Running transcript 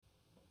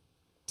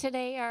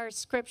Today our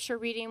scripture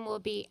reading will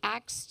be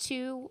Acts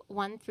 2,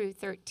 1 through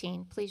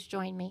 13. Please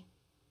join me.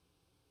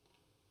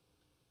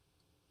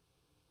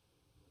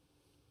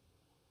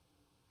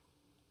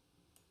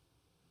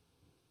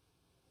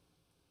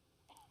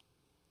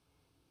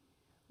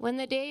 When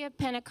the day of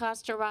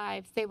Pentecost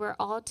arrived, they were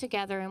all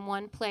together in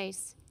one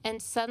place,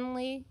 and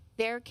suddenly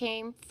there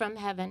came from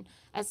heaven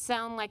a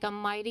sound like a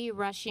mighty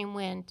rushing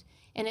wind,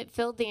 and it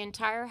filled the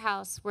entire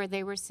house where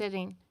they were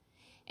sitting.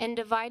 And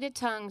divided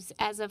tongues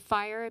as of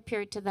fire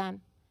appeared to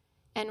them,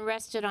 and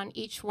rested on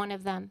each one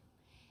of them.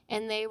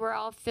 And they were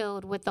all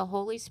filled with the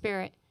Holy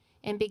Spirit,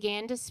 and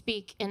began to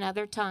speak in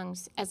other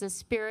tongues as the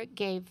Spirit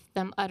gave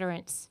them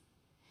utterance.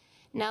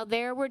 Now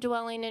there were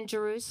dwelling in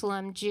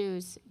Jerusalem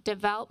Jews,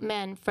 devout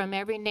men from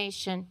every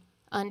nation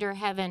under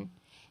heaven.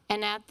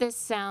 And at this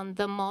sound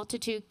the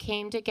multitude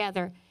came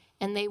together,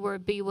 and they were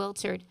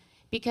bewildered,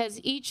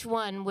 because each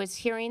one was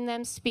hearing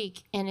them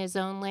speak in his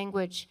own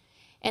language.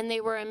 And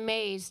they were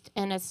amazed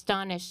and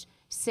astonished,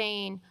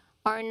 saying,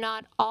 "Are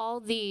not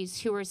all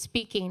these who are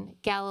speaking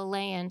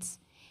Galileans?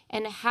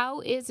 And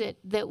how is it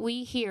that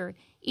we hear,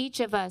 each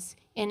of us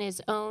in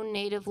his own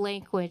native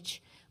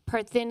language,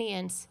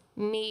 Parthians,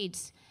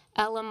 Medes,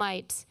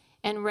 Elamites,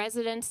 and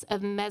residents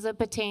of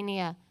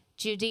Mesopotamia,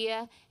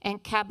 Judea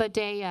and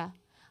Cappadocia,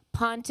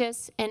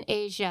 Pontus and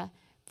Asia,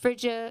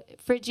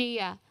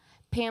 Phrygia,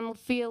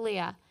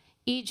 Pamphylia,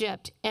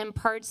 Egypt, and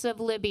parts of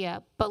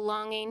Libya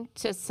belonging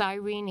to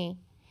Cyrene,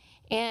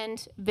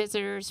 and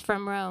visitors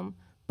from Rome,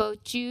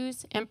 both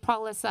Jews and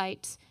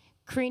proselytes,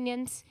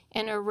 Cretans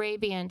and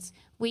Arabians.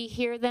 We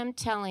hear them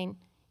telling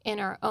in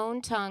our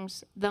own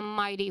tongues the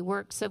mighty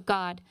works of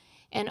God."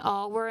 And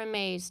all were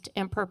amazed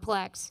and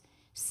perplexed,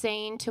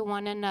 saying to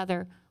one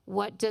another,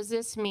 "What does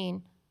this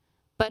mean?"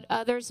 But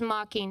others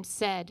mocking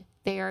said,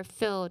 "They are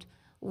filled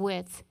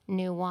with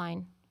new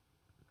wine."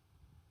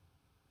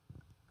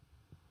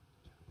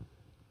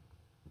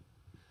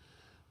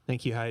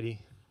 Thank you, Heidi.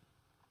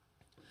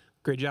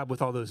 Great job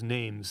with all those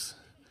names.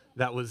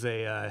 That was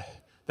a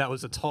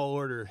tall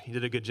order. You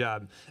did a good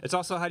job. It's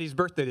also Heidi's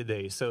birthday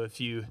today, so if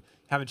you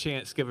have a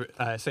chance, give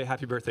her say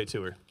happy birthday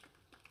to her.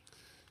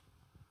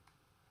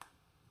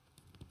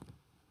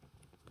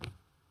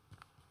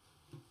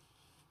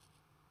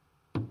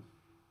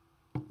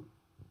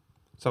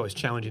 It's always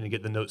challenging to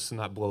get the notes to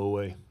not blow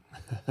away.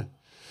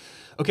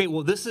 Okay,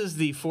 well, this is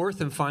the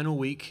fourth and final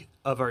week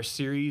of our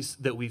series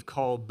that we've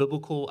called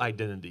Biblical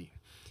Identity.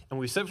 And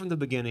we said from the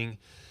beginning,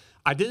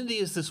 identity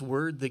is this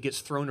word that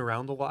gets thrown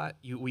around a lot.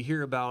 We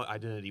hear about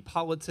identity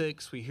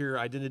politics. We hear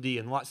identity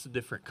in lots of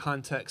different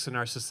contexts in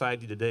our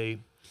society today.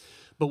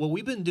 But what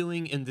we've been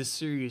doing in this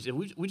series, and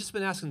we've just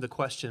been asking the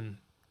question,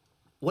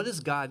 who does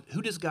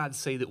God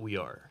say that we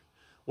are?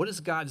 What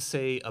does God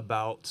say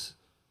about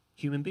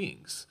human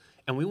beings?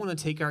 And we want to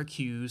take our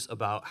cues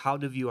about how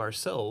to view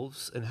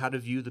ourselves and how to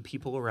view the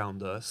people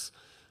around us,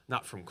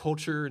 not from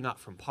culture, not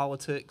from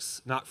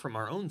politics, not from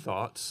our own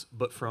thoughts,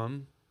 but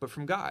from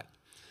God.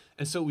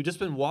 And so we've just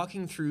been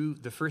walking through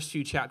the first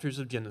few chapters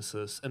of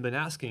Genesis and been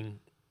asking,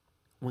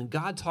 when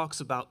God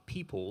talks about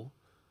people,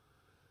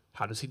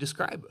 how does he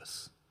describe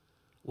us?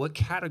 What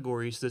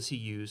categories does he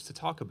use to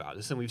talk about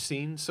us? And we've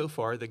seen so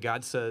far that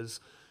God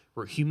says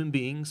we're human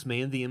beings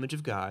made in the image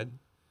of God,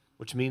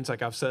 which means,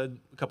 like I've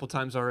said a couple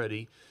times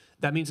already,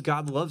 that means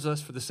God loves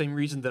us for the same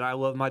reason that I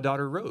love my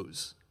daughter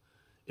Rose.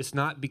 It's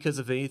not because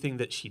of anything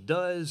that she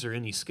does or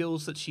any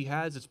skills that she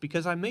has. It's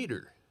because I made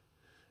her,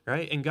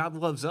 right? And God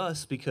loves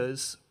us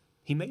because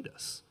he made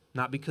us,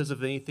 not because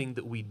of anything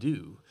that we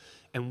do.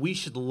 And we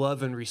should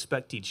love and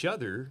respect each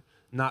other,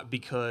 not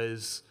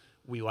because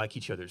we like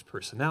each other's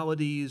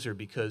personalities or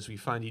because we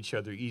find each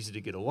other easy to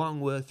get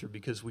along with or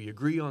because we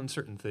agree on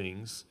certain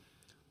things,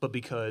 but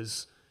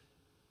because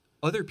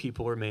other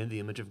people are made in the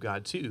image of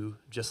God too,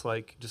 just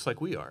like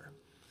we are.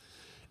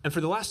 And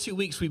for the last 2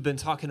 weeks, we've been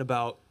talking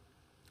about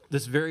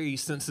this very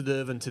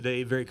sensitive and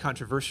today very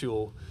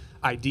controversial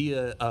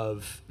idea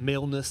of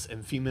maleness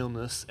and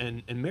femaleness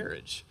and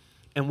marriage.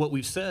 And what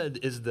we've said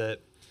is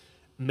that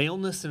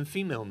maleness and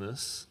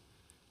femaleness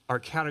are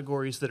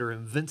categories that are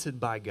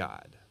invented by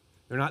God.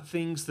 They're not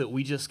things that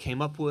we just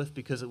came up with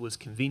because it was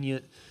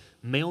convenient.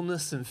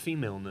 Maleness and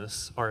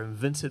femaleness are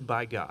invented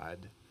by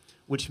God,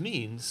 which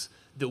means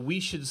that we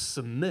should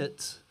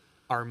submit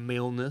our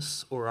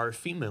maleness or our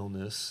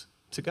femaleness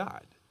to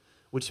God,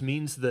 which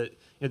means that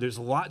there's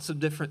lots of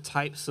different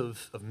types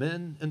of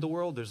men in the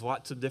world. There's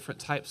lots of different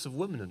types of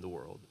women in the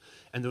world.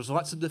 And there's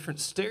lots of different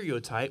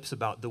stereotypes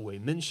about the way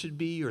men should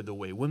be or the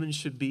way women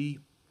should be.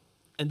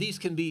 And these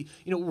can be,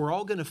 we're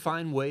all going to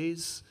find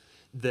ways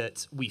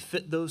that we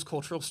fit those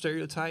cultural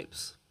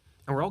stereotypes.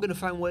 And we're all going to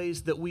find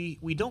ways that we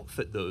don't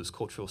fit those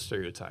cultural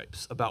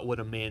stereotypes about what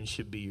a man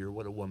should be or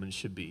what a woman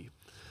should be.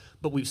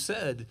 But we've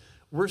said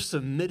we're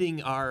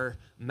submitting our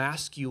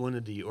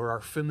masculinity or our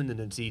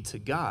femininity to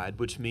God,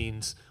 which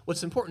means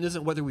what's important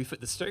isn't whether we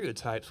fit the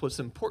stereotypes. What's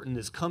important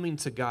is coming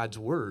to God's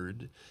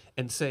word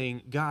and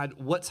saying, God,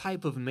 what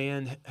type of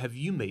man have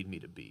you made me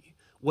to be?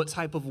 What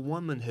type of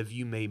woman have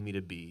you made me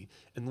to be?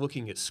 And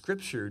looking at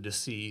Scripture to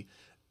see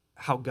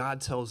how God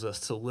tells us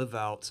to live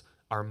out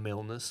our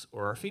maleness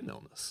or our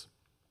femaleness.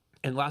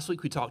 And last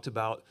week we talked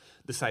about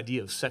this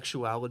idea of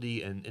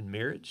sexuality and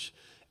marriage.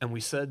 And we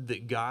said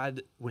that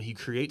God, when he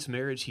creates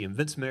marriage, he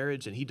invents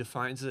marriage and he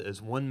defines it as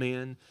one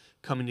man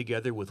coming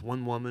together with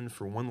one woman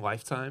for one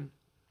lifetime.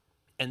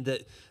 And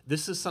that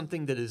this is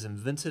something that is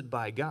invented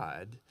by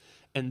God,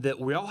 and that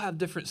we all have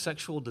different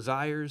sexual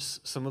desires,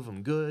 some of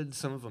them good,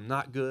 some of them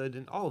not good,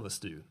 and all of us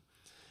do.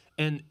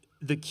 And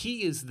the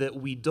key is that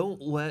we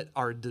don't let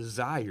our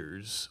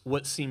desires,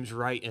 what seems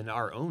right in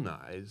our own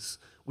eyes,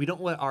 we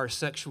don't let our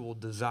sexual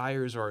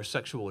desires or our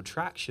sexual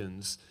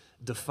attractions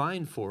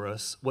define for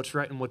us what's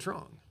right and what's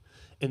wrong.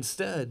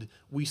 Instead,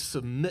 we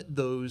submit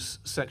those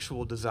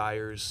sexual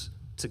desires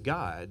to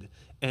God,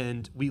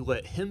 and we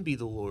let him be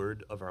the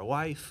Lord of our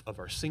life, of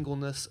our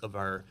singleness, of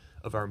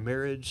our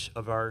marriage,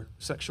 of our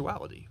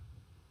sexuality,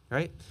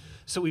 right?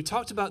 So we've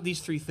talked about these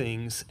three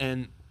things,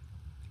 and,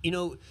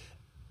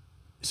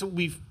 so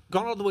we've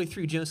gone all the way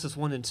through Genesis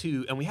 1 and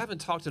 2, and we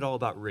haven't talked at all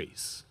about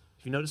race.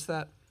 Have you noticed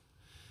that?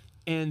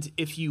 And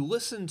if you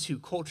listen to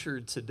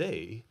culture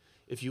today,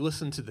 if you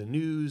listen to the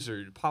news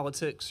or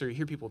politics or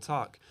hear people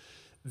talk,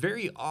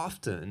 very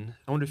often,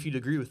 I wonder if you'd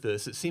agree with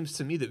this, it seems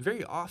to me that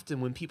very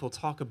often when people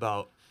talk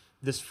about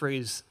this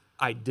phrase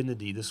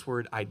identity, this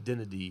word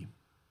identity,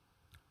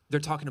 they're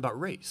talking about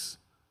race.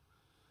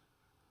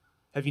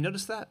 Have you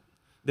noticed that?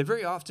 That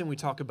very often we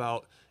talk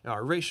about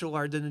our racial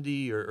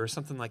identity or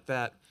something like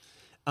that.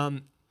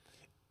 And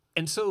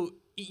so,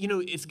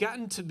 it's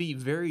gotten to be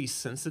very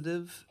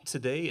sensitive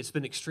today. It's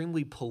been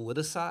extremely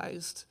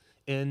politicized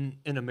in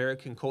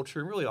American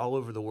culture and really all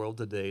over the world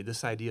today,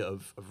 this idea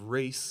of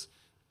race.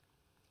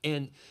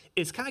 And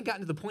it's kind of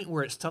gotten to the point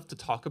where it's tough to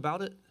talk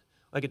about it.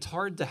 Like, it's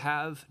hard to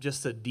have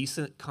just a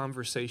decent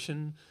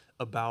conversation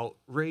about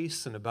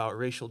race and about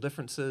racial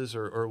differences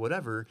or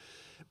whatever.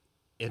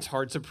 It's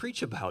hard to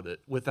preach about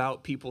it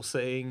without people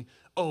saying,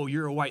 oh,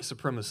 you're a white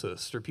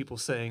supremacist, or people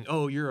saying,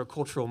 oh, you're a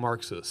cultural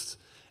Marxist.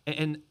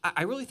 And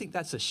I really think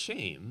that's a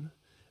shame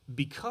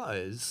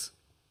because,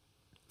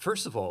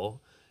 first of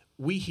all,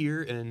 we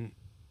here in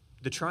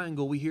the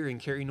Triangle, we here in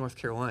Cary, North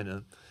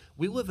Carolina,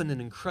 we live in an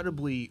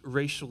incredibly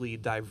racially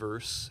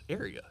diverse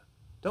area,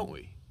 don't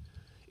we?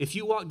 If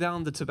you walk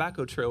down the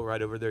tobacco trail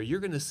right over there,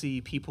 you're going to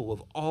see people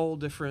of all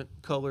different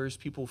colors,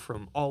 people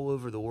from all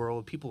over the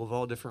world, people of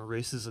all different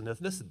races and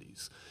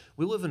ethnicities.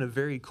 We live in a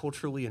very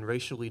culturally and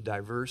racially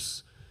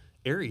diverse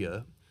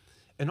area.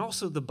 And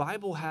also, the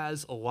Bible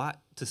has a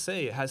lot to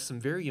say. It has some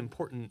very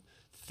important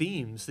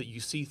themes that you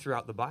see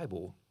throughout the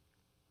Bible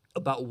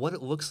about what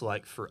it looks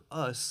like for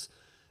us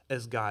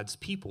as God's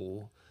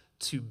people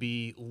to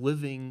be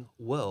living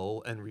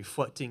well and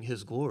reflecting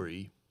his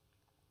glory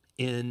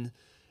in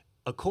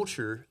a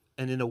culture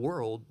and in a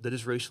world that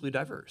is racially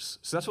diverse.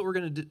 So that's what we're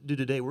going to do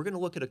today. We're going to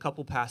look at a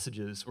couple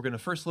passages. We're going to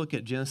first look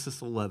at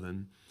Genesis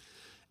 11,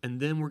 and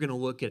then we're going to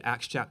look at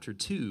Acts chapter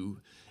 2,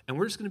 and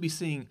we're just going to be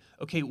seeing,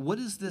 okay, what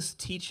does this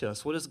teach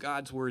us? What does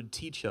God's word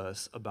teach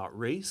us about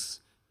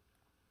race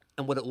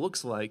and what it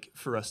looks like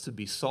for us to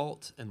be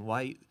salt and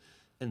light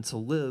and to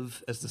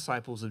live as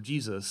disciples of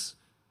Jesus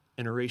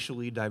in a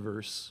racially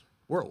diverse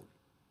world?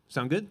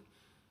 Sound good?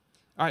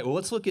 All right, well,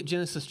 let's look at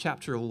Genesis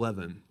chapter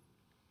 11.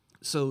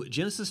 So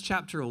Genesis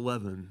chapter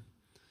 11,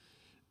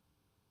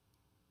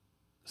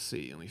 let's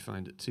see, let me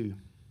find it too.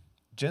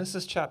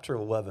 Genesis chapter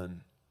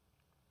 11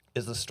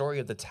 is the story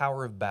of the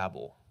Tower of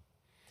Babel.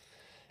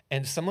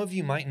 And some of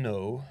you might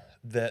know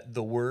that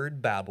the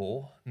word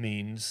Babel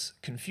means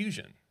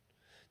confusion.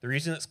 The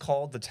reason it's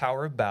called the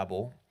Tower of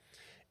Babel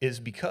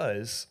is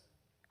because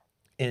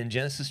in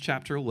Genesis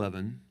chapter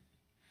 11,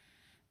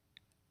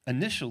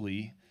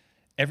 initially,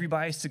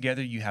 everybody's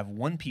together. You have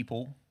one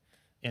people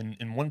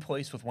in one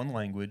place with one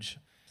language.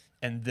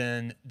 And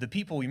then the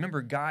people,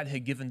 remember, God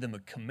had given them a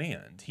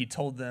command. He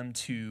told them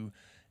to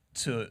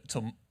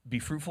be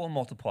fruitful and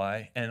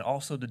multiply, and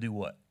also to do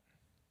what?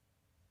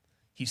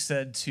 He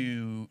said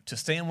to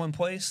stay in one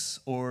place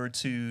or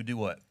to do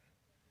what?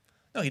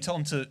 No, he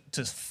told them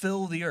to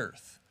fill the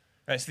earth.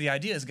 Right? So the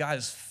idea is God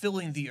is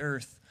filling the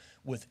earth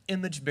with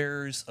image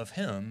bearers of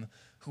him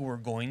who are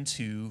going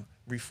to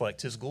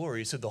reflect his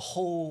glory. So the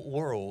whole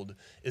world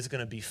is going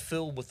to be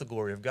filled with the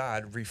glory of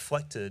God,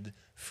 reflected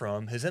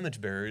from his image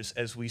bearers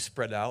as we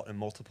spread out and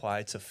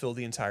multiply to fill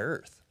the entire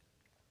earth.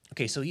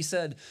 Okay, so he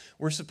said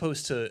we're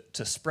supposed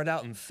to spread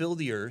out and fill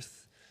the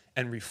earth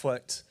and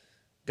reflect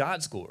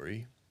God's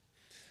glory.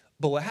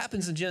 But what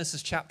happens in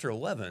Genesis chapter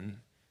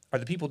 11, are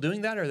the people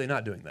doing that or are they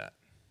not doing that?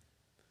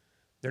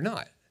 They're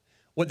not.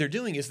 What they're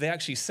doing is they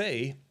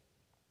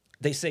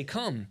say,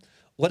 come,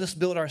 let us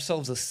build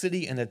ourselves a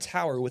city and a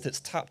tower with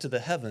its top to the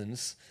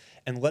heavens,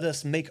 and let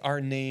us make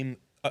a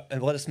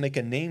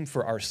name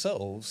for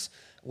ourselves,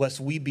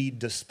 lest we be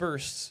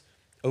dispersed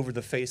over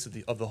the face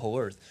of the whole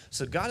earth.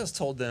 So God has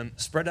told them,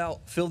 spread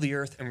out, fill the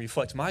earth, and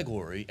reflect my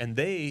glory. And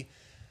they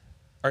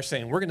are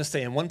saying, we're going to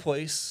stay in one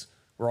place.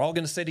 We're all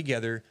going to stay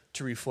together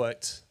to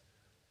reflect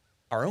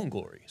our own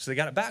glory. So they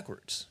got it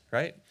backwards,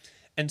 right?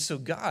 And so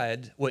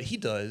God, what he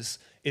does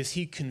is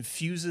he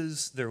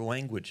confuses their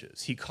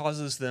languages. He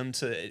causes them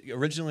to,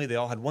 originally they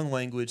all had one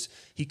language.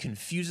 He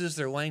confuses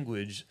their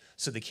language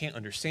so they can't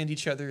understand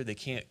each other. They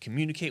can't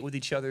communicate with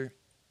each other.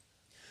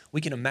 We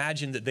can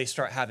imagine that they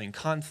start having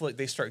conflict.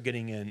 They start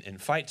getting in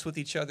fights with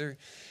each other.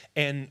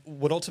 And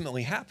what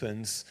ultimately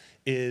happens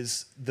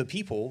is the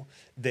people,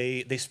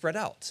 they spread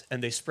out,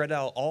 and they spread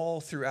out all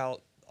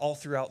throughout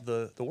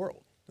the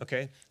world.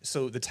 Okay,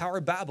 so the Tower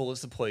of Babel is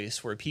the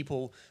place where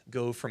people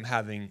go from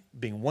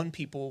being one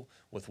people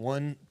with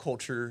one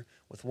culture,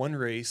 with one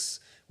race,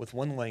 with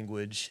one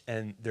language,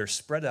 and they're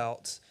spread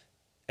out,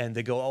 and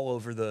they go all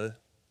over the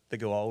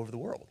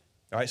world.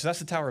 All right, so that's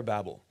the Tower of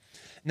Babel.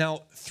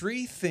 Now,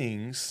 3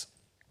 things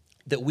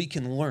that we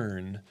can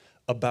learn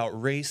about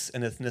race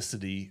and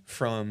ethnicity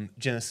from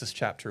Genesis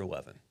chapter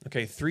 11.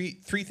 Okay, three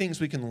things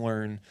we can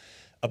learn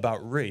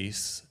about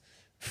race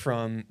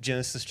from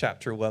Genesis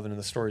chapter 11 and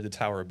the story of the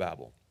Tower of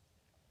Babel.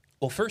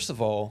 Well, first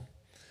of all,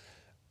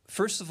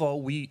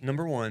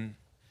 number one,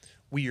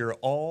 we are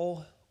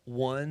all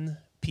one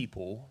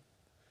people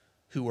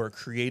who are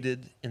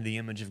created in the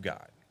image of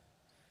God.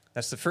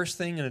 That's the first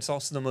thing, and it's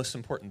also the most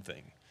important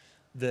thing,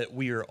 that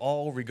we are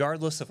all,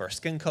 regardless of our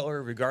skin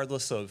color,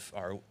 regardless of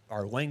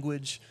our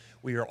language,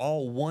 we are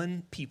all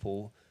one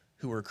people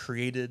who are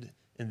created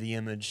in the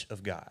image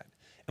of God.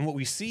 And what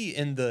we see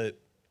in the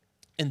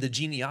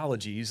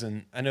genealogies,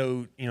 and I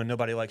know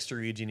nobody likes to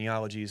read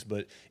genealogies,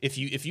 but if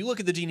you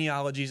look at the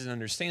genealogies and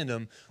understand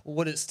them,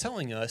 what it's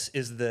telling us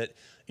is that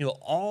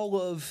all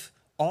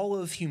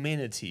of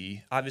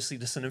humanity obviously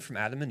descended from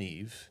Adam and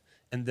Eve,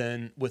 and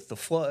then with the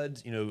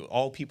flood,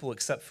 all people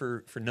except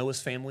for Noah's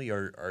family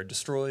are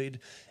destroyed,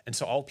 and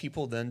so all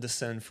people then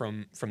descend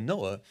from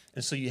Noah,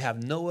 and so you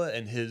have Noah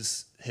and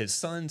his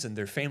sons and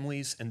their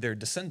families and their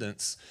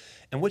descendants,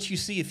 and what you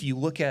see if you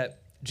look at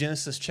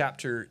Genesis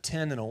chapter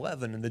 10 and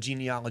 11 and the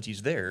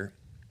genealogies there,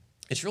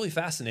 it's really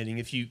fascinating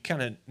if you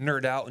kind of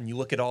nerd out and you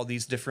look at all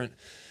these different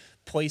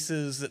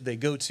places that they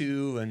go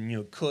to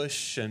and,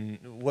 Cush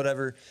and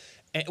whatever.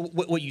 And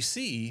what you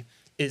see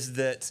is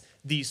that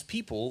these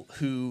people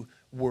who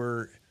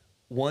were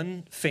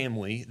one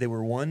family, they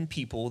were one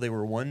people, they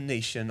were one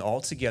nation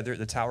all together at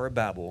the Tower of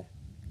Babel,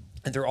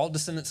 and they're all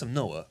descendants of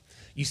Noah.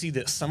 You see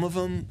that some of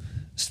them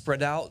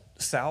spread out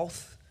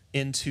south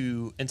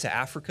into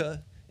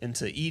Africa,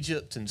 into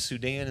Egypt and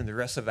Sudan and the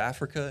rest of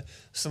Africa.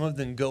 Some of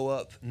them go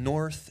up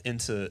north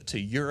into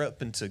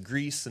Europe, into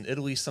Greece and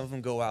Italy. Some of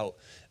them go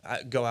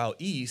out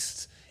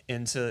east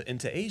into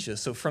Asia.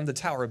 So from the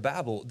Tower of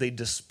Babel, they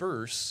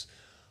disperse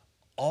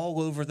all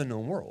over the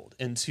known world,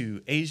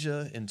 into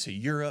Asia, into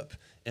Europe,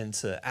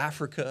 into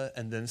Africa,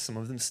 and then some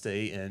of them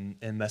stay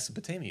in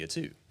Mesopotamia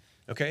too.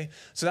 Okay,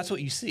 so that's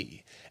what you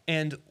see.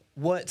 And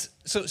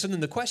so then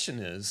the question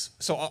is,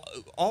 so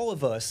all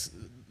of us,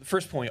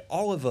 first point,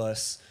 all of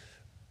us,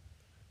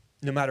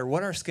 no matter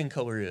what our skin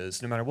color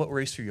is, no matter what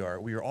race we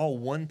are all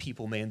one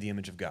people made in the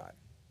image of God,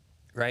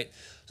 right?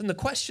 Then the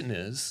question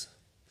is,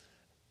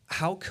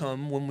 how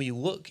come when we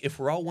look, if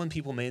we're all one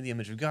people made in the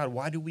image of God,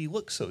 why do we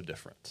look so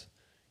different?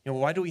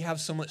 Why do we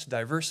have so much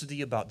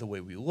diversity about the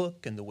way we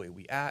look and the way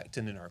we act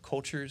and in our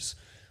cultures?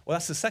 Well,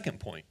 that's the second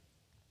point.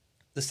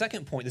 The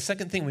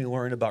second thing we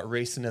learn about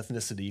race and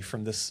ethnicity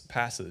from this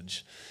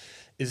passage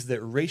is that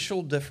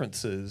racial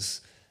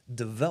differences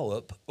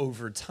develop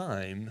over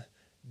time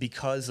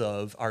because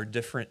of our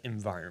different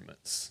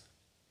environments.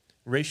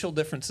 Racial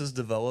differences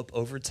develop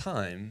over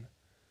time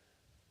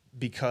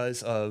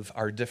because of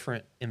our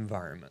different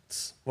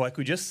environments. Well, like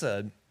we just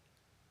said,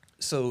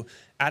 so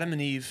Adam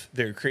and Eve,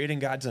 they're created in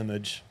God's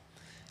image,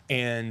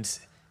 and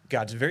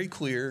God's very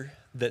clear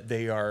that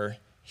they are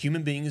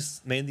human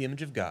beings made in the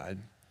image of God.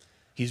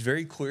 He's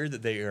very clear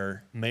that they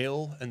are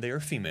male and they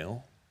are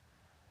female,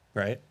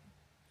 right?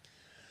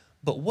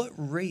 But what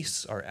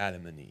race are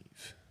Adam and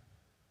Eve?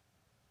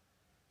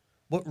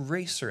 What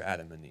race are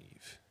Adam and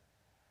Eve?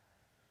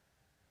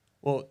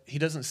 Well, he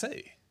doesn't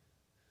say.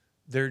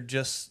 They're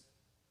just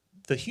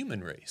the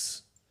human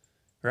race,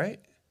 right?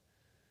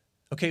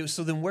 Okay,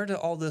 so then where did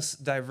all this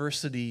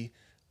diversity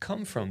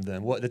come from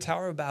then? Well, the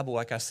Tower of Babel,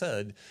 like I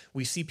said,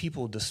 we see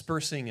people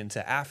dispersing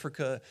into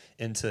Africa,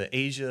 into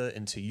Asia,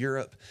 into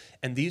Europe,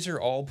 and these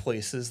are all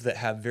places that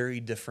have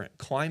very different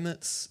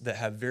climates, that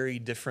have very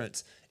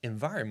different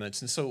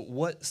environments. And so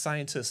what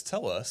scientists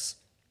tell us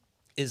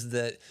is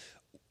that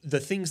the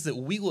things that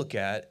we look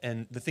at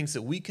and the things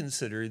that we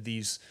consider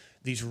these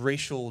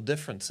racial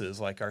differences,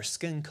 like our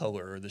skin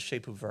color or the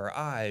shape of our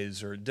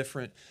eyes or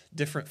different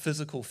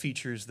physical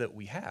features that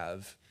we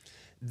have,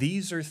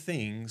 these are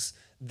things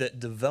that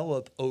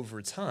develop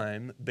over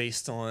time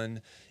based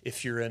on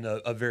if you're in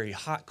a very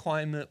hot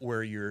climate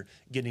where you're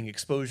getting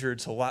exposure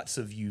to lots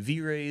of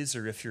UV rays,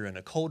 or if you're in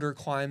a colder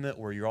climate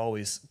where you're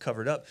always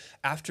covered up.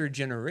 After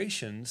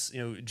generations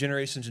and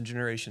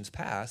generations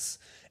pass,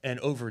 And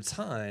over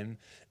time,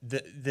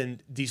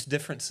 then these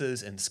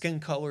differences in skin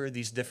color,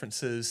 these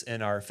differences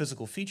in our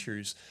physical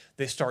features,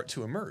 they start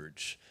to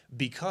emerge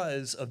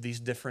because of these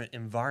different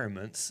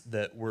environments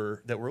that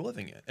we're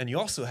living in. And you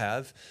also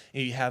have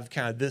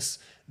kind of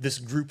this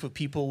group of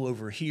people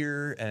over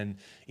here, and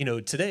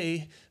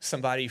today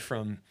somebody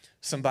from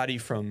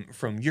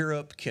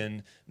Europe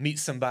can meet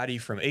somebody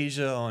from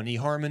Asia on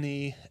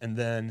eHarmony, and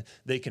then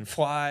they can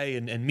fly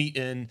and meet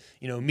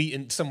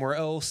in somewhere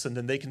else, and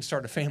then they can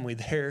start a family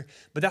there.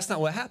 But that's not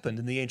what happened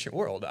in the ancient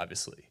world,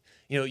 obviously.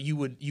 You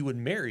would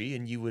marry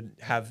and you would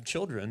have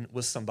children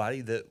with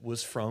somebody that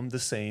was from the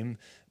same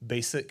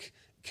basic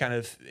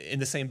in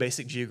the same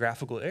basic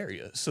geographical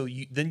area. So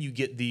then you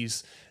get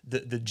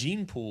the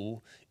gene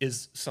pool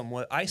is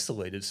somewhat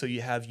isolated. So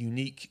you have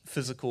unique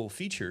physical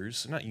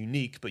features, not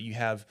unique, but you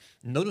have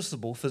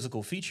noticeable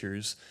physical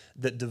features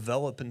that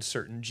develop in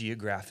certain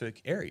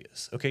geographic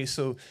areas. Okay,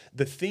 so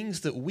the things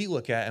that we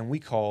look at and we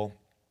call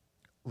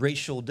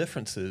racial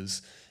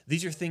differences,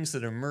 these are things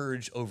that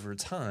emerge over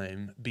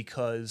time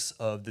because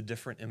of the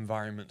different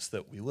environments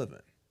that we live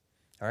in.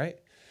 All right?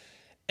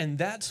 And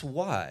that's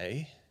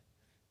why,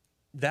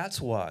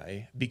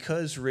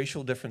 because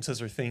racial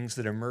differences are things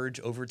that emerge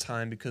over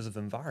time because of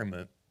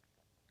environment,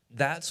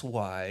 that's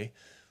why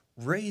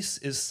race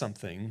is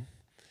something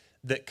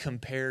that,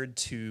 compared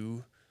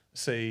to,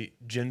 say,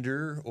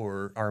 gender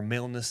or our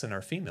maleness and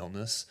our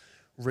femaleness,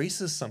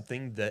 race is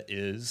something that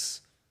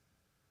is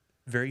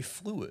very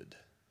fluid.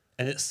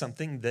 And it's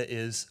something that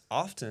is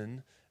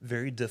often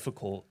very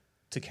difficult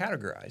to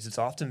categorize. It's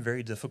often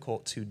very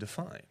difficult to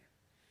define.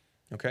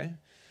 Okay?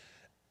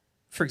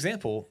 For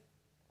example,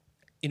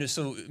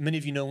 so many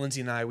of you know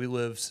Lindsay and I, we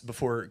lived,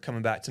 before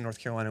coming back to North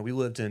Carolina, we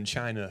lived in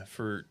China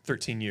for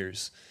 13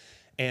 years.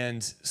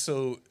 And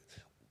so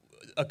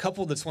a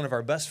couple that's one of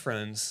our best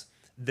friends,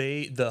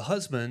 the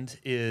husband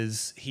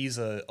he's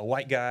a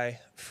white guy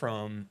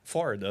from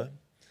Florida,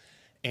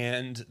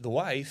 and the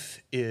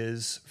wife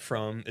is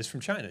from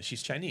China.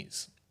 She's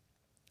Chinese.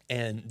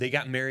 And they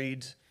got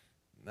married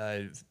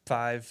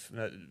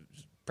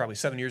probably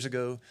 7 years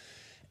ago.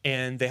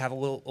 And they have a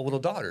little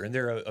daughter, and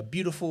they're a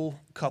beautiful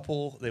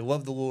couple. They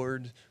love the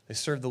Lord, they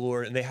serve the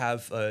Lord, and they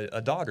have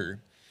a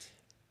daughter.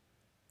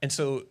 And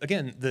so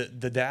again,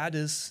 the dad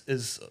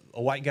is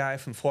a white guy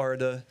from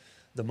Florida,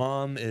 the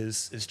mom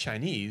is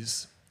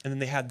Chinese, and then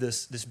they had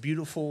this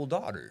beautiful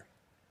daughter.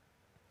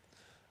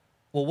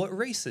 Well, what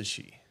race is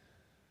she?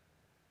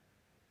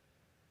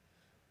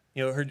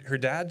 Her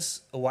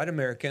dad's a white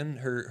American,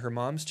 her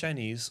mom's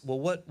Chinese. Well,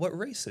 what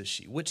race is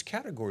she? Which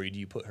category do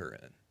you put her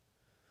in?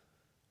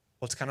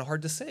 Well, it's kind of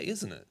hard to say,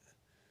 isn't it?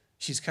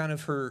 She's kind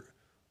of her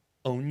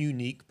own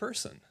unique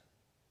person,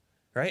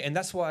 right? And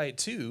that's why,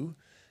 too,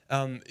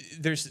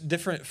 there's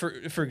different,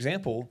 for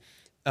example,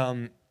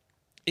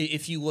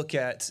 if you look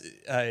at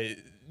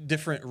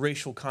different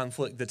racial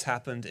conflict that's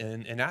happened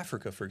in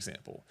Africa, for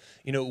example,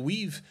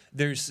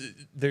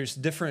 there's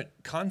different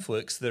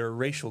conflicts that are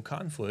racial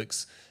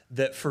conflicts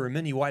that for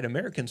many white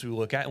Americans we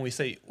look at and we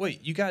say,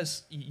 wait, you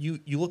guys,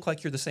 you look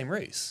like you're the same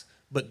race,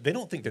 but they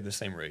don't think they're the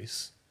same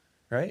race,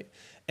 right?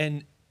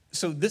 And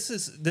so these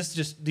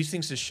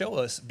things just show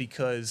us,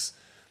 because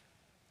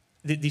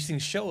these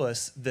things show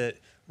us that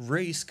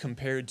race,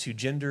 compared to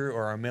gender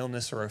or our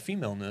maleness or our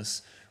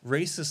femaleness,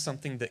 race is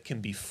something that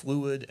can be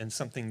fluid and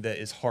something that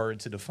is hard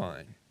to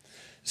define.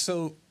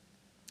 So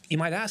you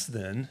might ask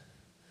then,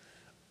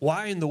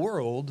 why in the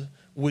world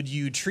would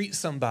you treat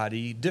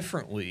somebody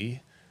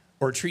differently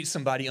or treat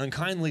somebody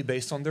unkindly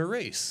based on their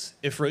race,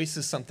 if race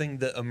is something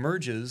that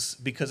emerges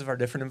because of our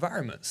different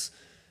environments?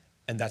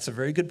 And that's a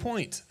very good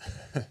point.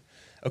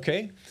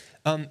 Okay?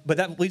 But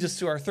that leads us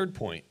to our third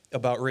point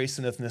about race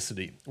and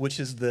ethnicity, which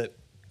is that,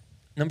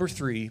 number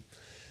 3,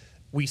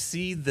 we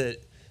see that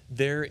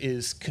there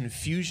is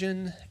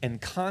confusion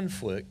and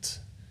conflict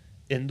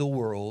in the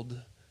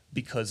world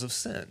because of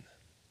sin.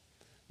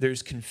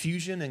 There's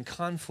confusion and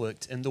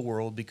conflict in the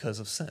world because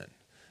of sin.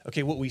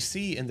 Okay, what we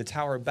see in the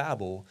Tower of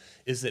Babel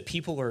is that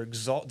people are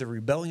they're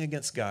rebelling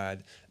against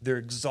God, they're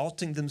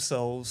exalting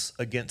themselves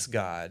against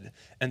God,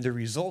 and the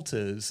result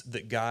is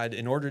that God,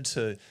 in order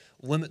to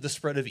limit the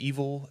spread of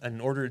evil, and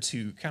in order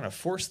to kind of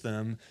force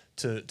them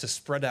to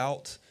spread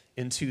out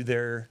into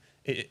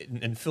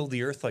and fill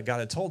the earth like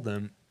God had told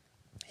them,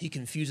 he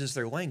confuses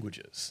their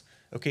languages.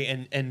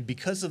 Okay, and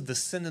because of the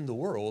sin in the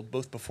world,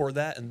 both before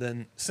that and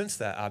then since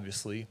that,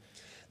 obviously,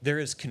 there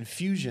is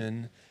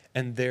confusion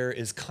and there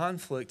is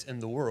conflict in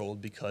the world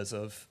because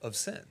of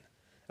sin.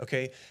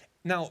 Okay?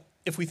 Now,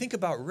 if we think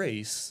about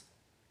race,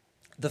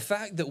 the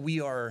fact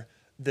that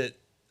that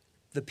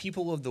the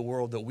people of the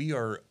world, that we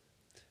are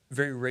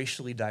very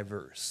racially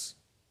diverse,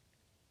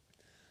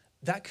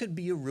 that could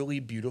be a really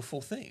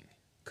beautiful thing,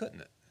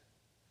 couldn't it?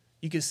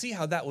 You can see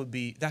how that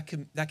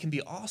can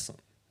be awesome.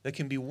 That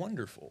can be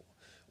wonderful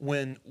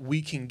when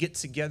we can get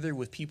together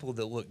with people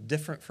that look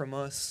different from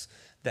us,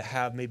 that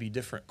have maybe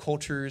different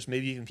cultures,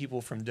 maybe even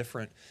people from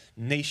different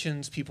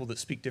nations, people that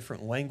speak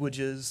different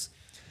languages,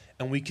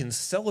 and we can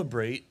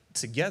celebrate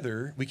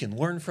together. We can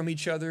learn from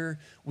each other.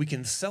 We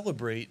can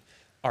celebrate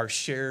our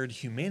shared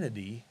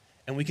humanity,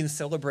 and we can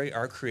celebrate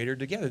our Creator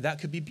together. That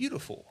could be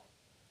beautiful,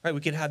 right?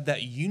 We could have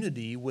that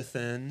unity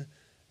within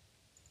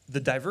the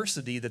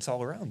diversity that's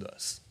all around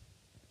us.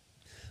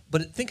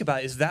 But think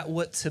about it, is that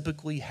what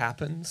typically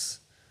happens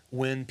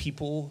when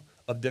people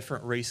of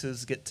different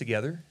races get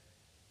together?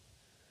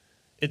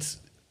 It's,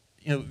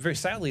 very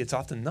sadly, it's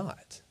often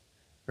not,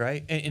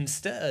 right? And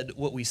instead,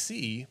 what we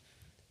see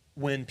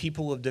when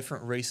people of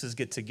different races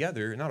get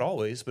together, not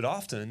always, but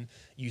often,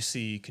 you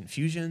see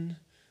confusion,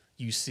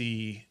 you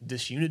see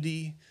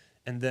disunity,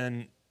 and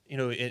then,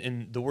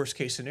 in the worst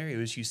case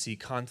scenarios, you see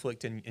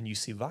conflict and you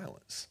see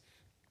violence.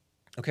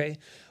 Okay?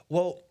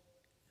 Well,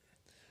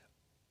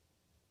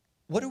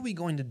 what are we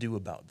going to do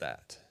about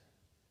that?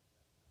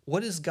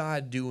 What is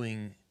God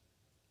doing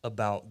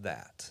about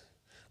that?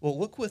 Well,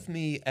 look with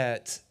me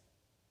at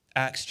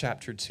Acts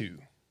chapter 2.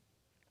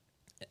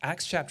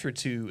 Acts chapter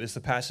 2 is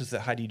the passage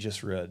that Heidi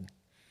just read.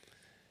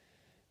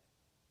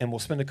 And we'll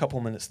spend a couple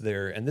minutes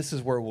there. And this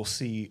is where we'll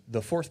see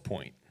the fourth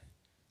point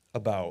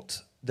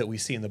that we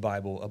see in the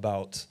Bible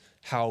about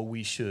how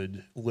we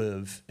should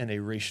live in a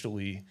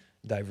racially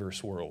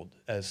diverse world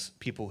as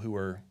people who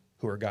are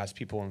God's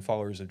people and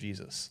followers of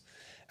Jesus.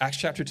 Acts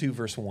chapter 2,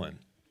 verse 1.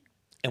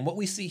 And what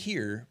we see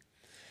here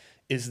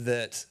is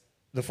that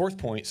the fourth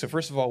point, so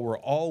first of all, we're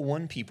all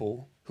one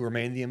people who are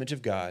made in the image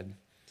of God.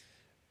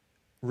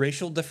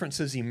 Racial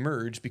differences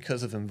emerge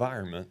because of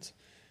environment.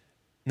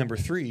 Number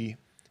 3,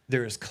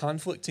 there is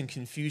conflict and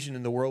confusion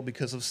in the world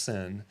because of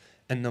sin.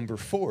 And number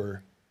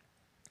 4,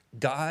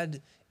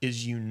 God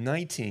is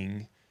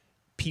uniting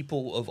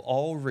people of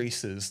all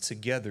races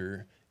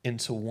together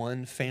into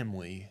one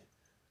family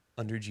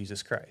under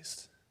Jesus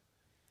Christ.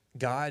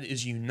 God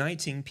is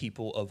uniting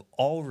people of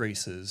all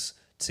races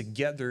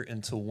together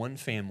into one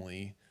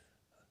family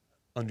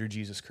under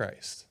Jesus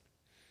Christ.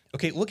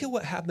 Okay, look at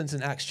what happens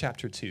in Acts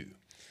chapter 2.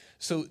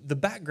 So the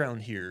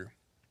background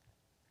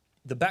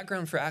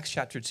for Acts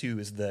chapter 2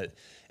 is that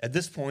at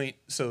this point,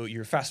 so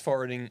you're fast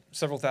forwarding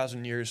several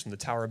thousand years from the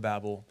Tower of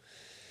Babel.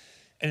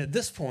 And at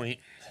this point,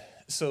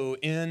 so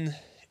in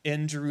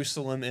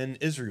Jerusalem, in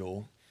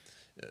Israel,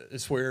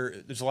 it's where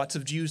there's lots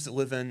of Jews that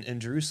live in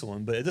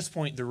Jerusalem. But at this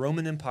point, the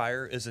Roman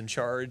Empire is in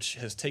charge,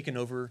 has taken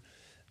over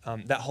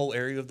that whole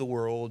area of the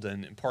world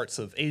and parts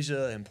of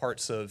Asia and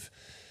parts of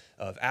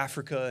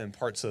Africa and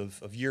parts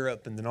of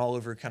Europe and then all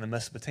over kind of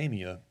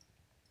Mesopotamia.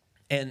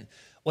 And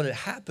what had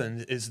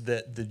happened is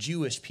that the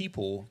Jewish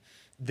people,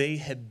 they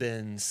had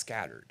been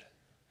scattered.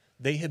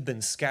 They had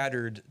been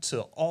scattered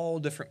to all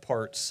different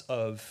parts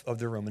of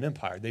the Roman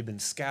Empire. They've been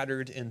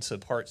scattered into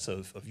parts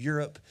of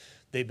Europe.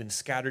 They've been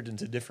scattered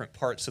into different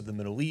parts of the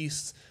Middle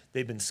East.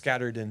 They've been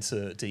scattered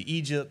into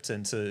Egypt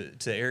and to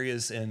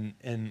areas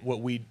in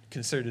what we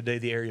consider today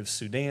the area of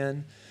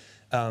Sudan.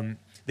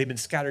 They've been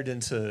scattered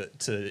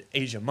to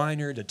Asia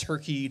Minor, to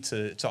Turkey,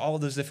 to all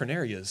of those different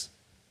areas.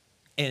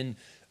 And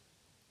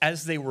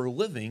as they were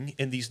living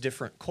in these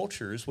different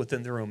cultures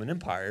within the Roman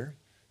Empire,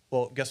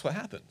 well, guess what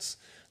happens?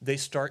 They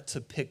start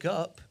to pick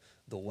up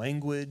the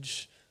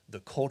language,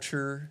 the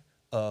culture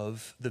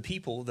of the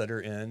people that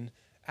are in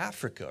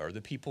Africa, or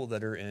the people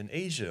that are in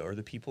Asia, or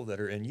the people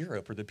that are in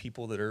Europe, or the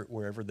people that are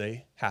wherever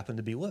they happen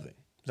to be living.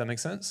 Does that make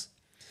sense?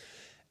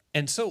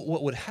 And so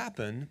what would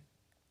happen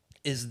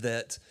is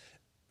that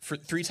for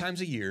 3 times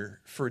a year,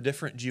 for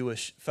different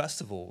Jewish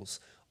festivals,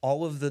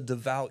 all of the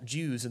devout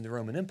Jews in the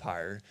Roman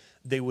Empire,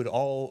 they would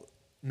all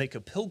make a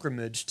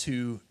pilgrimage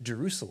to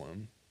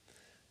Jerusalem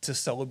to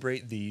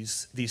celebrate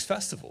these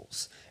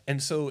festivals.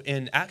 And so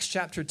in Acts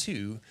chapter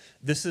 2,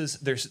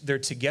 they're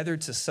together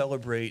to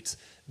celebrate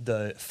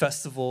the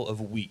Festival of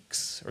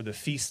Weeks, or the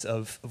Feast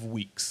of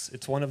Weeks.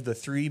 It's one of the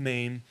 3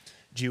 main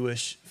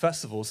Jewish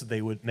festivals that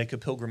they would make a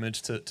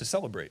pilgrimage to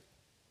celebrate.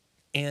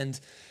 And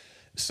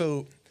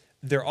so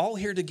they're all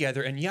here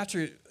together, and you have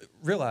to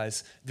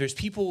realize there's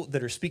people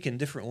that are speaking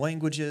different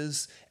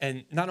languages,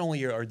 and not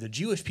only are the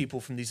Jewish people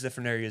from these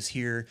different areas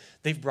here,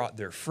 they've brought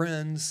their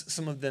friends.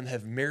 Some of them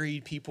have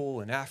married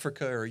people in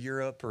Africa or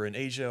Europe or in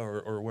Asia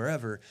or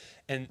wherever.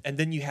 And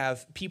then you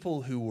have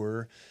people who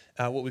were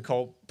what we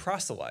call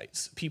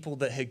proselytes, people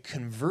that had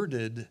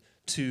converted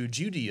to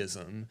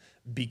Judaism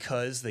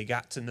because they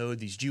got to know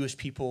these Jewish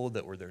people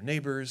that were their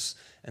neighbors,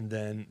 and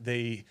then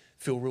they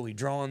feel really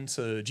drawn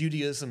to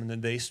Judaism, and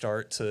then they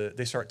start to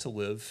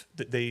live.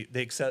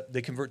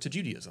 They convert to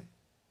Judaism.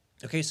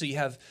 Okay, so you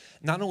have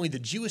not only the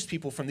Jewish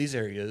people from these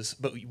areas,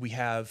 but we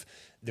have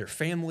their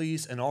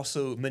families and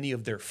also many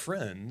of their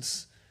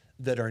friends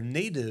that are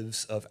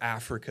natives of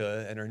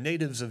Africa and are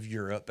natives of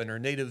Europe and are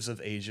natives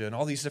of Asia and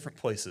all these different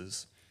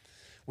places.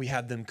 We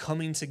have them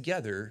coming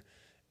together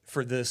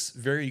for this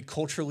very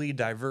culturally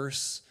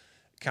diverse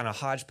kind of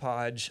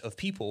hodgepodge of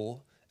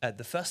people at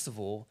the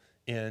festival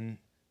in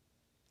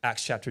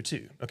Acts chapter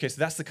 2. Okay, so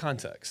that's the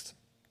context.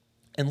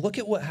 And look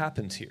at what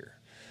happens here.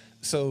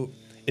 So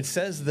it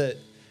says that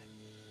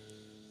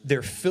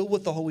they're filled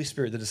with the Holy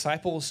Spirit. The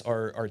disciples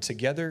are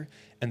together,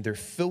 and they're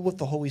filled with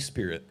the Holy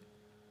Spirit.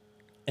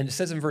 And it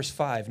says in verse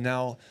 5,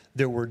 now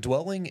there were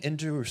dwelling in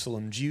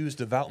Jerusalem Jews,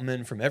 devout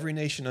men from every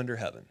nation under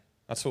heaven.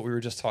 That's what we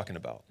were just talking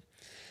about.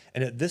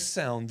 And at this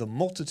sound, the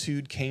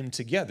multitude came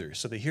together.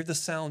 So they hear the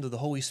sound of the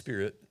Holy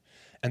Spirit,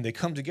 and they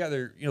come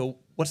together.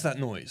 What's that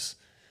noise?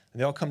 And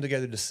they all come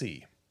together to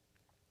see.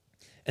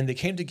 And they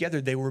came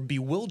together, they were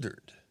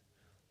bewildered.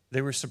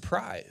 They were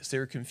surprised. They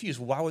were confused.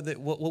 Why would they?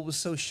 What was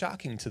so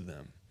shocking to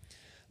them?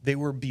 They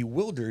were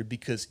bewildered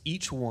because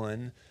each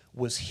one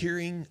was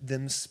hearing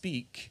them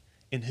speak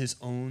in his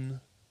own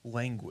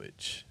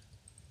language.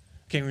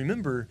 Okay,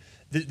 remember,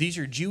 these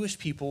are Jewish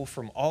people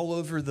from all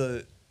over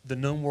the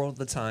known world at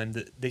the time.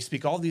 That they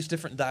speak all these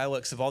different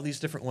dialects of all these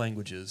different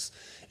languages,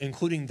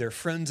 including their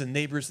friends and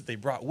neighbors that they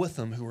brought with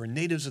them who were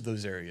natives of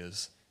those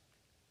areas.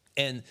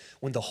 And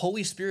when the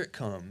Holy Spirit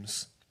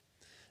comes,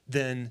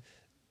 then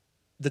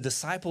the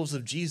disciples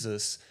of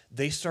Jesus,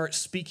 they start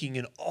speaking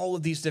in all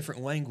of these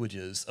different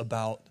languages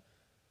about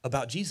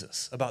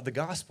Jesus, about the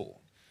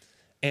gospel.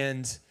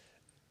 And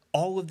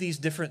all of these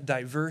different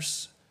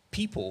diverse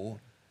people,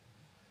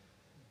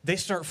 they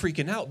start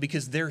freaking out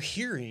because they're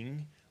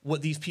hearing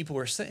what these people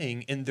are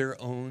saying in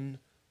their own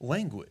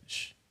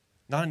language.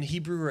 Not in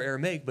Hebrew or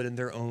Aramaic, but in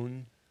their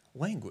own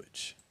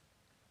language.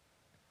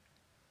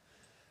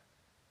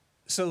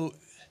 So,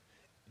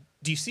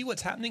 do you see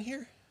what's happening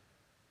here?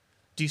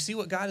 Do you see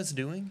what God is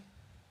doing?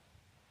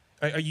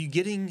 Are you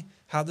getting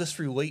how this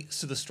relates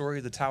to the story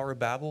of the Tower of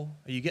Babel?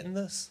 Are you getting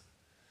this?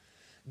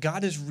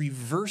 God is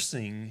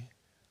reversing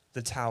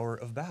the Tower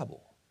of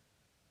Babel.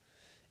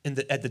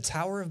 At the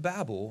Tower of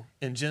Babel,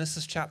 in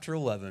Genesis chapter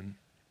 11,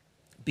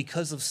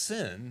 because of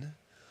sin,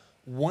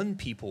 one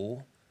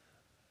people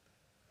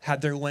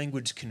had their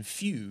language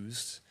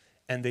confused,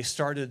 and they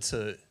started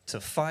to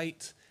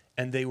fight,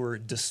 and they were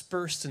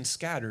dispersed and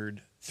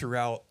scattered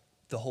throughout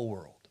the whole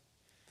world.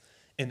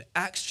 In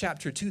Acts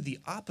chapter 2, the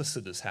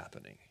opposite is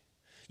happening.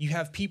 You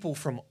have people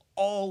from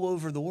all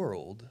over the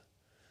world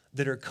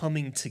that are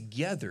coming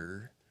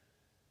together,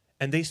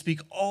 and they speak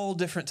all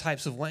different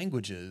types of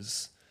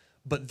languages,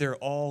 but they're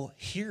all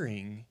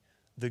hearing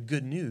the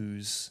good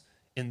news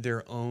in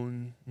their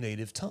own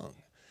native tongue.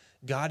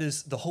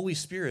 The Holy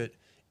Spirit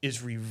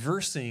is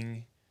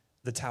reversing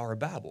the Tower of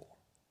Babel.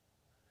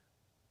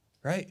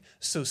 Right?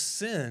 So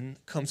sin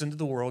comes into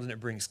the world and it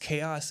brings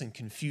chaos and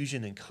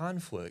confusion and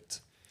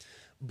conflict.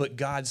 But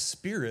God's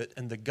Spirit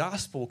and the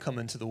gospel come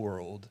into the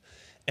world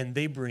and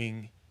they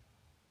bring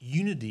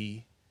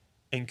unity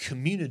and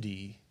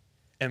community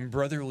and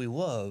brotherly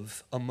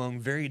love among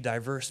very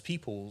diverse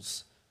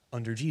peoples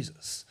under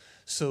Jesus.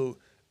 So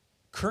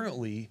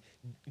currently,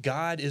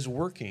 God is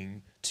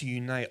working to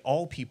unite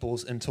all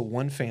peoples into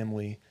one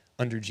family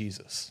under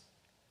Jesus.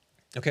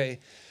 Okay,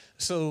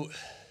 so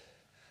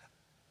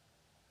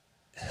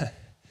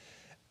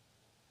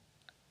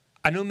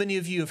I know many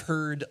of you have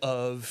heard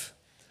of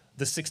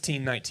the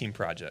 1619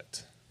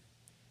 Project,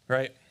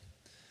 right?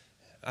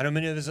 I know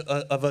many of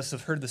us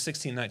have heard of the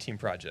 1619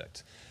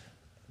 Project.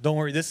 Don't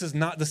worry, this is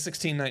not the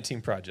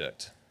 1619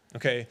 Project,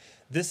 okay?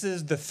 This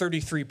is the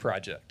 33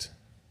 Project,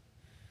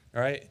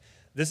 all right?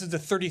 This is the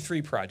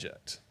 33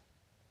 Project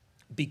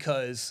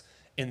because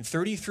in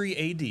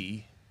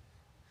 33 AD,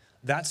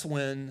 that's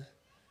when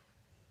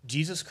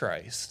Jesus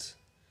Christ,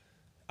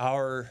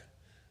 our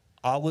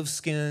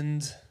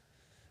olive-skinned,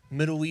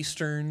 Middle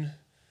Eastern,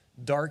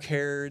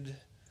 dark-haired,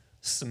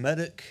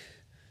 Semitic,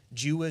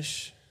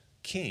 Jewish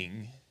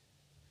king,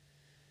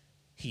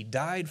 he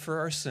died for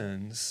our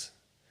sins,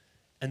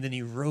 and then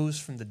he rose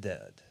from the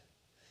dead.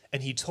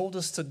 And he told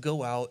us to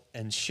go out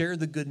and share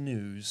the good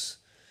news,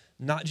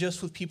 not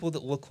just with people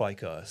that look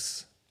like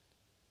us,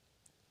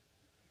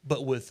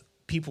 but with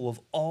people of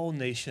all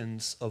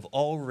nations, of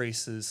all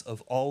races,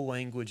 of all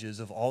languages,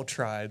 of all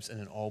tribes, and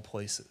in all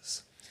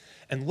places.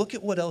 And look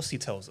at what else he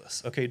tells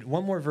us. Okay,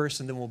 one more verse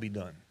and then we'll be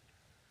done.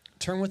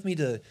 Turn with me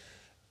to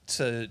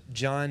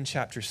John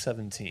chapter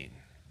 17.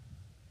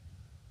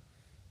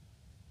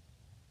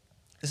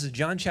 This is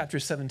John chapter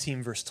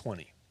 17, verse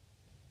 20.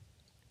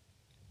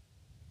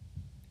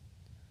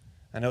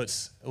 I know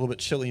it's a little bit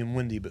chilly and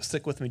windy, but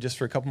stick with me just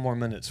for a couple more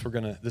minutes.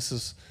 This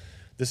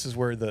is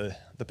where the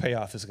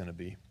payoff is going to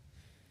be.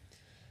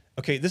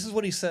 Okay, this is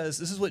what he says.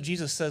 This is what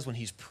Jesus says when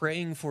he's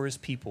praying for his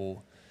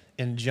people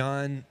in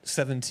John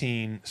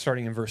 17,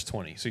 starting in verse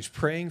 20. So he's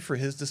praying for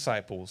his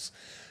disciples,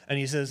 and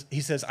he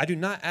says, I do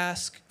not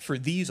ask for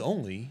these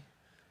only,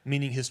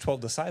 meaning his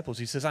 12 disciples.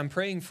 He says, I'm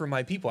praying for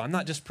my people. I'm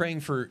not just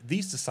praying for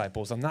these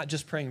disciples. I'm not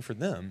just praying for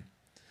them,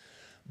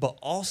 but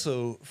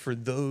also for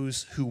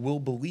those who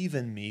will believe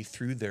in me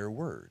through their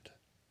word,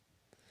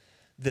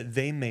 that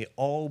they may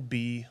all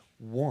be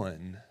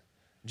one,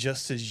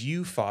 just as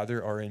you,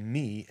 Father, are in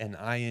me and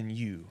I in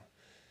you,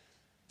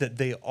 that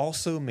they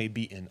also may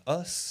be in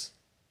us,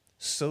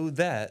 so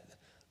that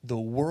the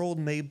world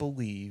may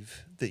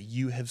believe that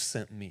you have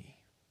sent me.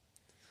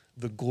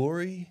 The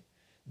glory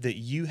that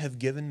you have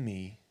given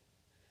me,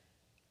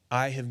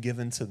 I have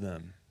given to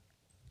them,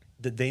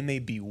 that they may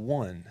be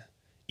one,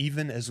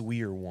 even as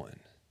we are one.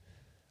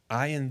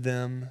 I and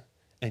them,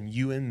 and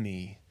you and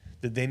me,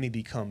 that they may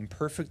become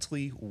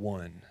perfectly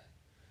one,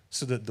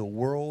 so that the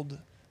world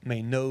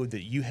may know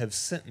that you have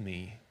sent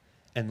me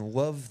and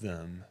love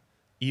them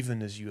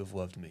even as you have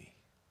loved me.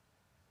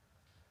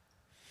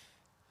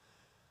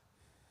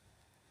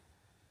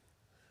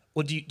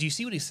 Well, do you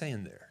see what he's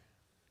saying there?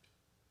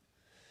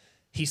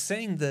 He's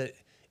saying that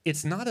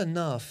it's not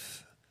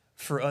enough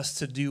for us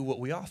to do what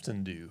we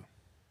often do,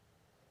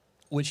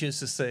 which is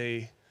to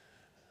say,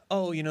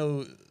 oh,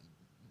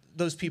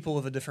 those people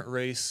of a different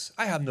race,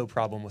 I have no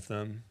problem with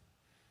them.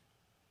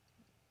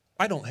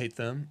 I don't hate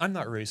them. I'm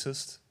not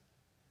racist.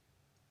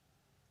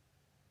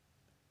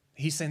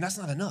 He's saying that's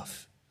not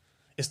enough.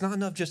 It's not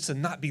enough just to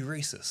not be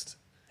racist.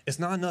 It's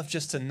not enough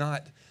just to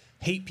not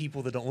hate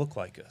people that don't look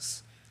like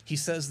us. He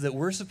says that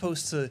we're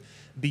supposed to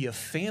be a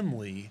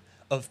family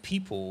of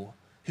people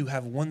who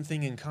have one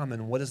thing in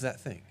common. What is that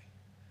thing?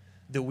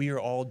 That we are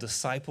all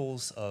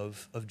disciples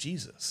of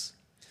Jesus.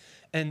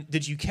 And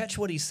did you catch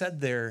what he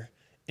said there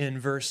in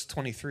verse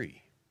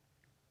 23?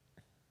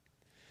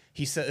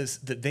 He says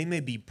that they may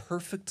be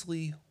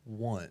perfectly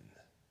one.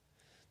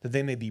 That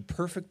they may be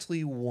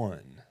perfectly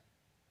one.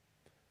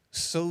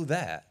 So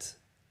that,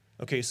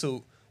 okay,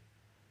 so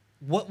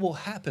what will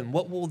happen?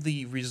 What will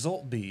the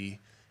result be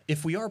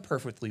if we are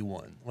perfectly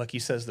one, like he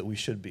says that we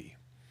should be?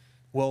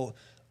 Well,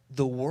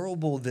 the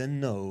world will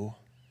then know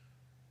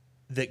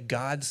that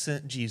God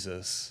sent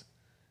Jesus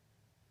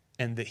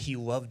and that he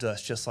loved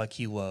us just like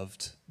he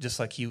loves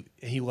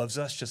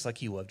us just like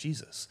he loved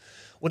Jesus.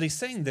 What he's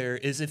saying there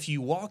is if you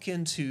walk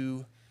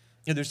into,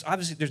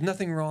 there's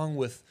nothing wrong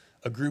with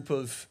a group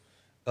of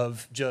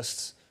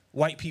just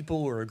white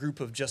people or a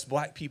group of just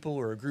black people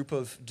or a group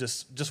of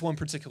just one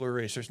particular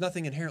race. There's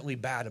nothing inherently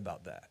bad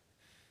about that,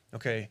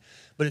 okay?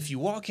 But if you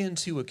walk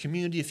into a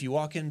community, if you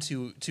walk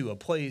into a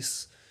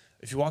place,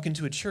 if you walk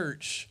into a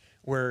church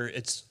where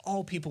it's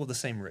all people of the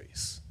same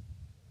race,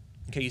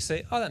 okay, you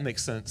say, oh, that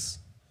makes sense.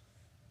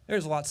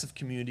 There's lots of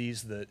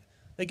communities that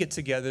they get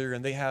together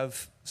and they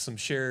have some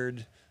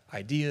shared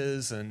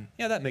ideas, and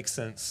yeah, that makes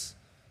sense.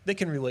 They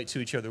can relate to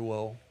each other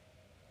well.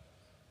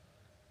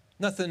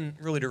 Nothing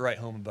really to write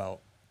home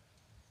about.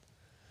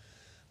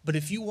 But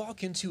if you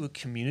walk into a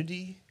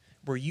community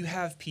where you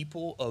have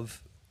people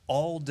of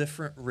all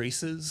different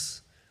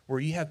races, where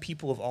you have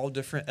people of all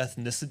different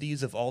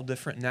ethnicities, of all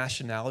different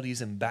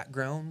nationalities and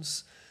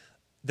backgrounds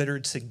that are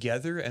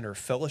together and are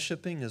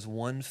fellowshipping as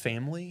one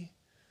family,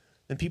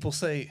 then people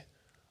say,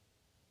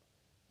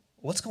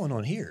 what's going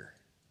on here?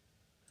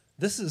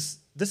 This is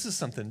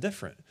something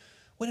different.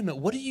 Wait a minute,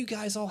 what do you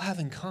guys all have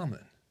in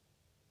common?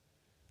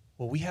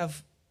 Well, we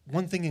have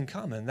one thing in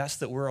common. That's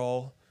that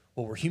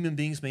we're human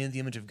beings made in the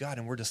image of God,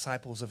 and we're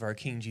disciples of our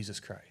King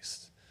Jesus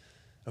Christ.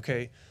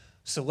 Okay?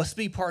 So let's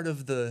be part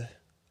of the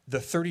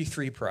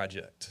 33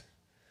 project.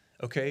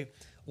 Okay?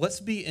 Let's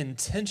be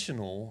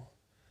intentional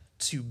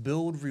to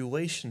build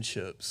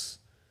relationships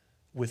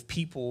with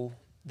people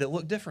that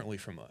look differently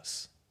from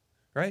us.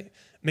 Right?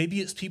 Maybe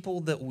it's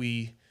people that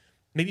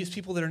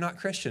are not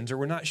Christians, or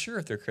we're not sure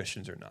if they're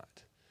Christians or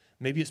not.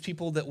 Maybe it's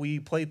people that we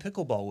play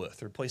pickleball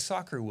with, or play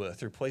soccer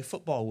with, or play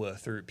football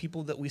with, or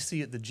people that we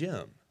see at the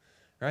gym,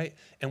 right?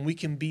 And we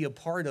can be a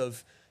part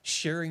of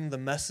sharing the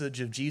message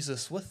of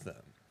Jesus with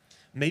them.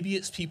 Maybe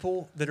it's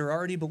people that are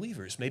already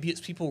believers. Maybe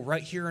it's people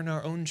right here in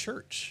our own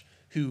church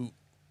who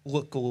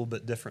look a little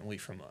bit differently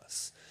from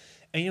us.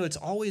 And it's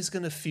always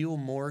going to feel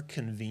more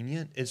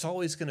convenient. It's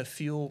always going to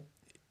feel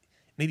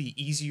maybe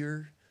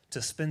easier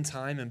to spend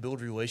time and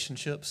build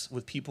relationships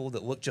with people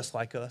that look just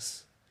like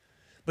us.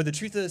 But the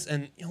truth is,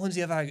 and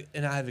Lindsay and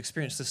I have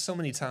experienced this so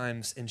many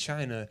times in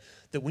China,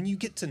 that when you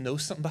get to know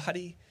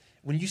somebody,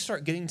 when you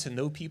start getting to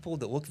know people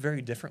that look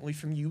very differently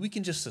from you, we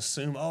can just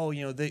assume, I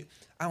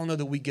don't know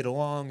that we get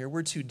along, or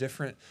we're too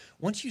different.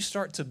 Once you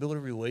start to build a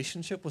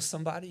relationship with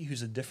somebody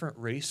who's a different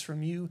race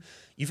from you,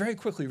 you very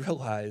quickly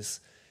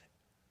realize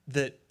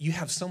that you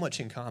have so much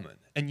in common.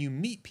 And you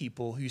meet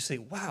people who you say,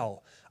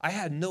 wow, I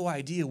had no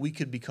idea we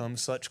could become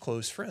such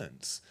close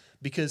friends.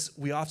 Because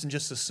we often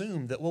just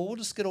assume that, we'll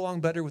just get along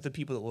better with the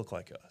people that look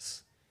like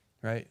us,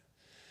 right?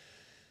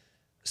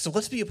 So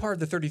let's be a part of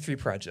the 33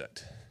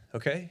 Project,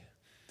 okay?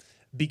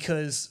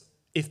 Because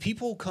if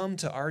people come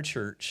to our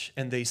church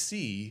and they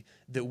see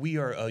that we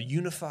are a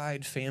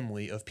unified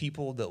family of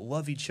people that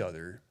love each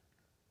other,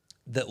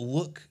 that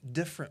look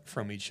different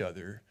from each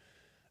other,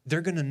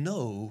 they're going to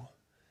know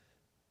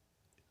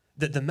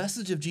that the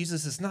message of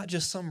Jesus is not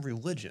just some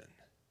religion.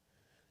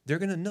 They're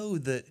going to know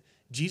that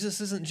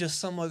Jesus isn't just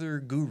some other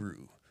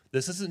guru.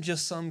 This isn't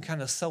just some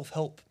kind of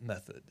self-help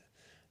method.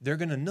 They're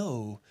going to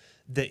know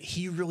that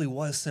he really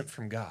was sent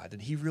from God,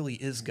 and he really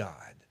is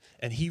God,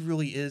 and he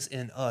really is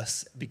in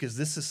us, because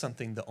this is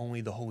something that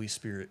only the Holy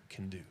Spirit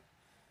can do.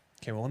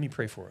 Okay, well, let me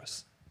pray for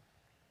us.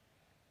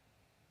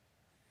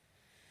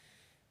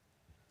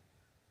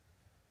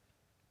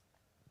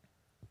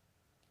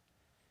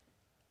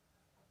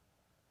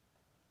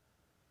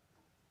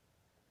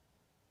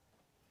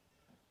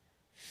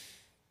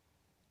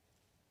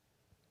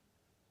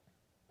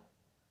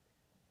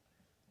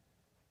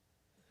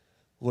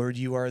 Lord,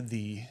 you are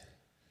the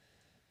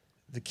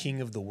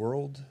King of the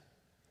world.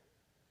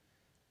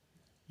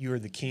 You are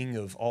the King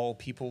of all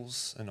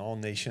peoples and all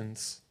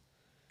nations.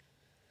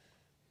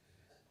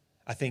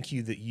 I thank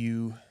you that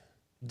you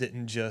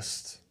didn't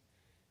just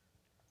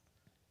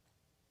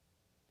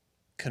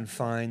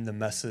confine the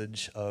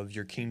message of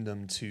your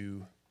kingdom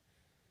to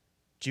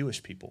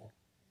Jewish people,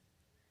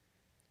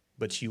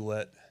 but you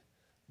let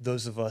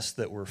those of us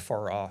that were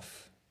far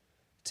off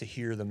to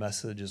hear the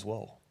message as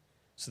well,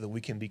 so that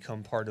we can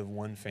become part of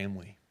one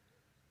family.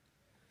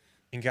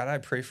 And God, I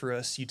pray for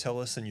us. You tell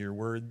us in your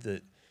word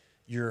that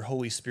your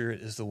Holy Spirit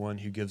is the one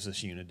who gives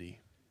us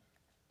unity.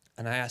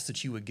 And I ask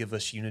that you would give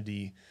us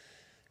unity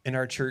in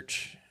our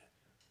church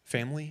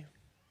family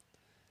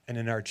and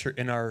in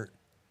our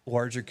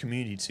larger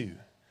community too.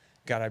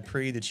 God, I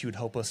pray that you would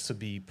help us to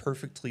be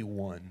perfectly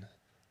one,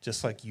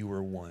 just like you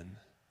were one,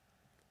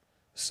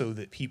 so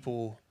that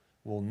people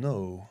will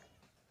know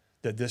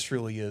that this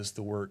really is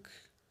the work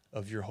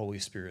of your Holy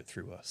Spirit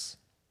through us.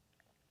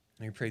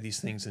 And we pray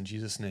these things in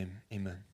Jesus' name. Amen.